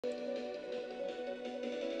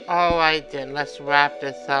Alright then, let's wrap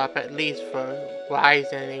this up, at least for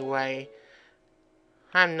Rise anyway.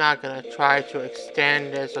 I'm not gonna try to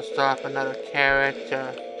extend this or start another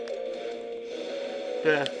character to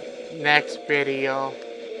the next video.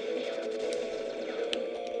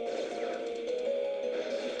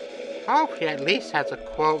 I hope he at least has a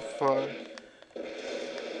quote for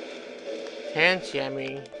Tenchi. I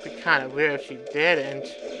mean, it'd be kind of weird if she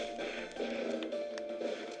didn't.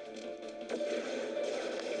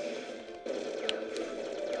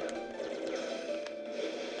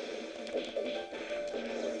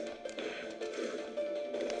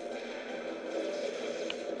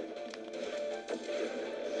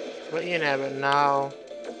 But you never know.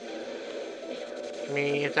 I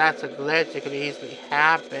mean, if that's a glitch, it could easily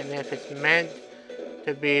happen. If it's meant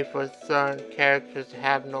to be for certain characters to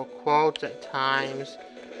have no quotes at times,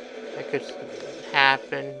 it could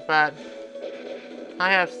happen. But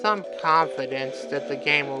I have some confidence that the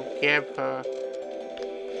game will give her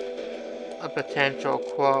a potential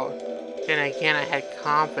quote. Then again, I had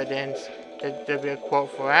confidence that there'd be a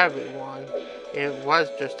quote for everyone. It was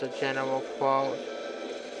just a general quote.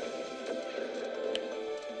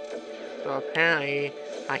 So apparently,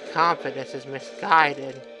 my confidence is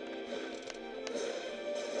misguided.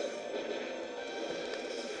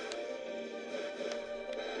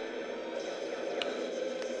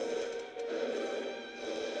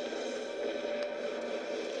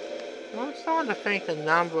 I'm starting to think the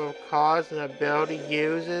number of cards an ability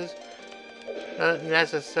uses doesn't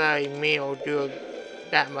necessarily mean it'll do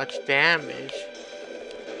that much damage.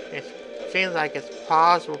 It seems like it's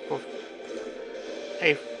possible for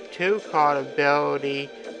a 2-card ability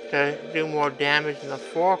to do more damage than a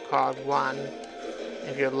 4-card one,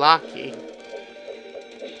 if you're lucky.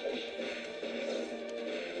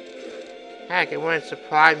 Heck, it wouldn't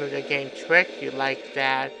surprise me if the game tricked you like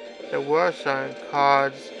that. There were certain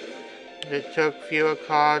cards that took fewer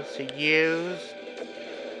cards to use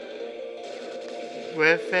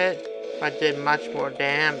with it, but did much more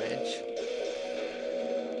damage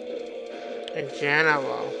in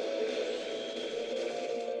general.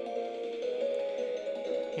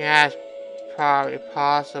 Yeah, it's probably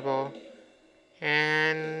possible.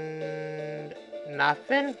 And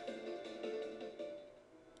nothing?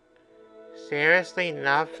 Seriously,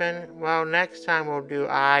 nothing? Well, next time we'll do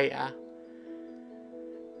Aya.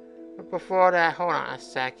 But before that, hold on a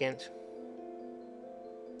second.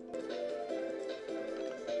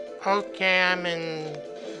 Okay, I'm in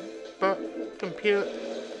compute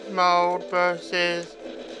mode versus.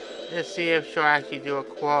 Let's see if she'll actually do a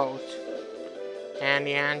quote. And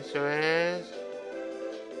the answer is...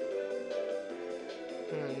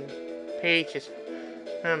 Peach is...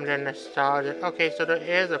 the nostalgia. Okay, so there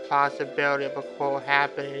is a possibility of a quote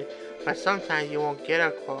happening, but sometimes you won't get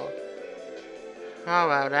a quote. Oh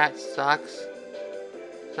well, that sucks.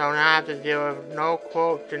 So now I have to deal with no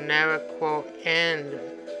quote, generic quote, and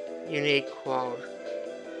unique quote.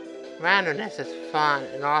 Randomness is fun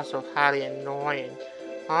and also highly annoying.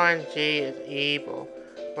 RNG is evil.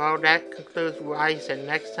 Well, that concludes what I said.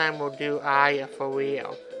 Next time we'll do Aya for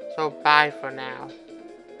real. So bye for now.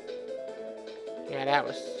 Yeah, that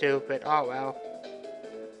was stupid. Oh well.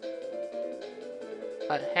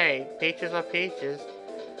 But hey, peaches are peaches.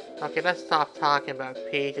 Okay, let's stop talking about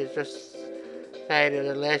peaches. Just say the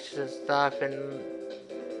delicious stuff and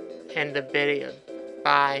end the video.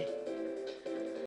 Bye.